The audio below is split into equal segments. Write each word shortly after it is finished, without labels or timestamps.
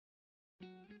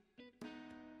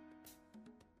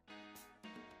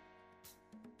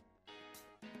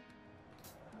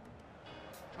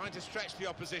Trying to stretch the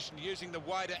opposition using the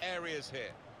wider areas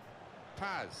here.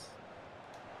 Paz.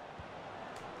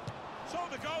 Saw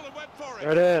the goal and went for it.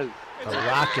 There it is. A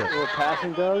rocket. Where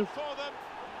passing goes. For them.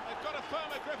 They've got a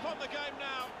firmer grip on the game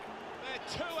now.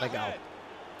 They're two Like ahead.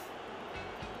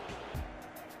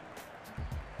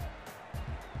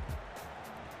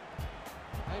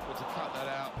 Able to cut that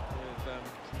out with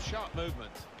some sharp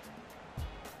movement.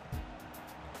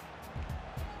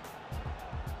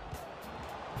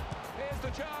 Here's the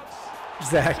chance.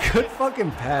 Zach, good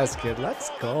fucking pass, kid. Let's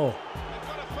go.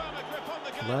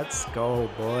 Let's go,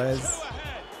 boys.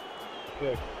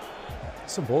 Good.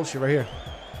 Some bullshit right here.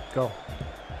 Go.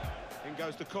 In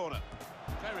goes the corner.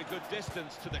 Very good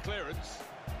distance to the clearance.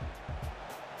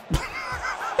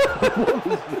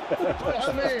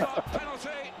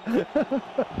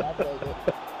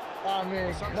 I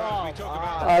mean, Sometimes we talk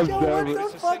about I've Yo, never,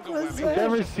 what the fuck was that?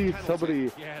 never seen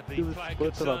somebody do the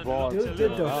splits on a ball. You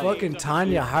did the fucking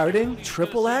Tanya Harding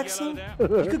triple axel?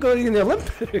 You could go in the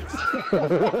Olympics.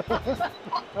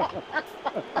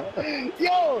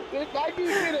 Yo, if I do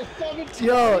get a 17.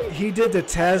 Yo, he did the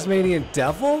Tasmanian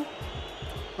Devil?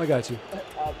 I got you.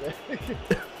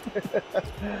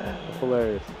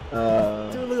 Hilarious.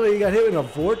 Dude, look like you got hit in a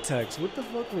vortex. What the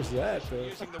fuck was that, bro?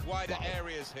 using the wider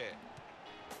areas here.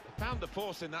 Found the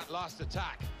force in that last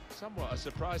attack. Somewhat a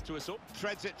surprise to us all.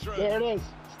 Threads it through. There it is.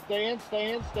 Stand.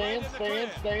 Space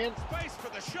for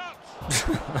the shot.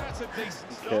 That's a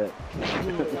decent stop.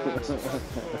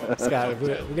 Scott, we're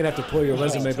going to have to pull your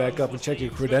resume back up and check your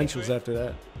credentials after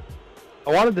that. I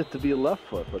wanted it to be a left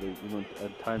foot, but I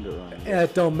timed it wrong. Yeah,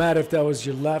 it don't matter if that was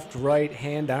your left, right,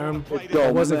 hand, arm. It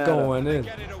It wasn't matter. going in.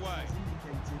 Get it away.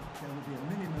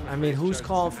 I mean, who's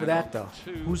calling for that, though?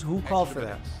 Who called for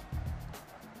that?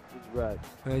 It's red.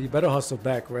 You better hustle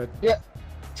back, Red. Yeah.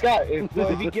 Scott,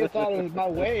 if he gets out of my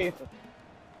way.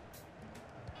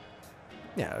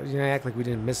 Yeah, you act like we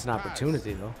didn't miss an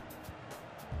opportunity, though.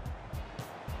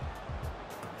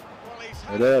 Well, he's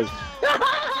It is.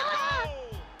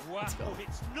 Wow,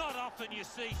 it's not often you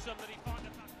see somebody find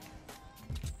a...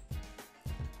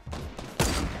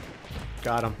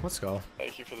 Got him. Let's go.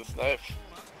 Thank you for the snipe.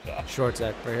 Yeah. Short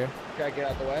Zach right here. Try to get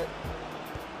out the way.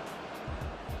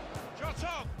 Shot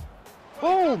on.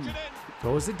 Boom!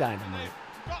 What was the dynamite?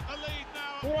 Got the lead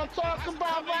now. What I'm talking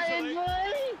about, man?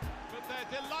 But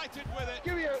they're delighted with it.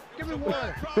 Give me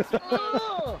one.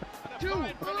 Two.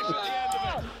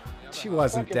 She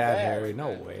wasn't Fucking that bad. hairy. No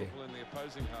way. In the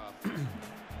opposing half.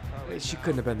 She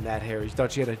couldn't have been that hairy. You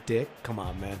thought she had a dick? Come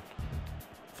on, man.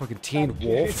 Fucking Teen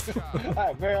Wolf.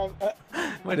 Alright, man.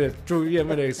 might have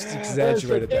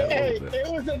exaggerated that a Hey, little bit.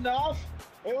 it was enough.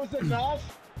 It was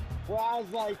enough. Where I was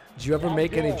like, Did you ever I'm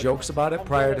make any good. jokes about it I'm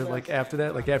prior good to, at like, this. after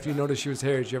that? Like, after you noticed she was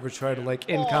hairy, did you ever try to, like,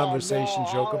 in Oh, conversation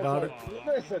no, joke I was about it?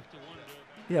 like, Listen,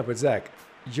 Yeah, but Zach,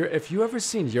 if you ever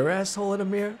seen your asshole in a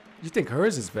mirror, you think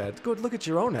hers is bad. Go look at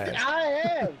your own ass. I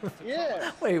am.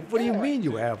 Yeah. Wait, what do you mean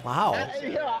you have? How?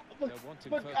 Yeah.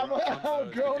 Look, I'm a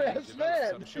grown ass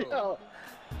man. You know.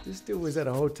 This dude was at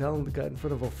a hotel and got in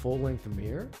front of a full-length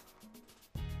mirror?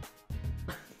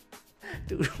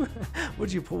 Dude,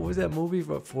 what was that movie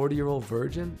about 40-Year-Old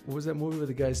Virgin? What was that movie where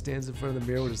the guy stands in front of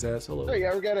the mirror with his asshole So over? you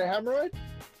ever got a hemorrhoid?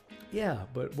 Yeah,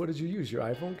 but what did you use? Your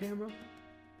iPhone camera?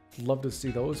 Love to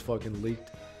see those fucking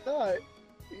leaked. No.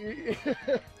 You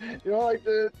don't like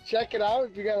to check it out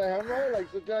if you got a hemorrhoid? Like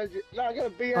sometimes you, no, I got a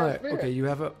big ass Alright, mirror. okay, you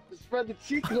have a... Spread the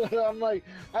cheek a little. I'm like,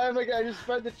 I just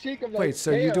spread the cheek. I'm like, Wait,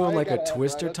 so you're damn, doing I like a got hemorrhoid.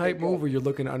 twister That's type not good. move where you're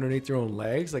looking underneath your own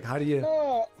legs? Like, how do you...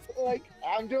 No, like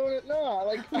I'm doing it now.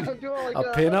 Like I'm doing like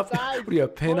A pin-up? side What are you, a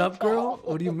pin-up girl?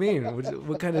 profile. What do you mean?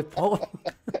 What kind of pole?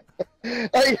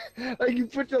 like you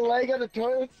put your leg on the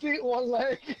toilet seat, one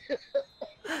leg.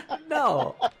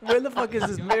 No. Where the fuck is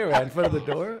this mirror at? In front of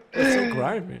the door? It's so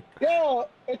grimy. Yo,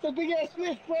 it's a big ass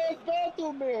Smith Friends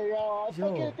bathroom mirror, yo. I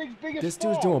fucking thing's big as This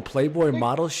fuck. dude's doing Playboy Big-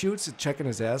 model shoots and checking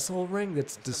his asshole ring?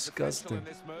 That's disgusting. In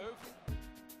this move.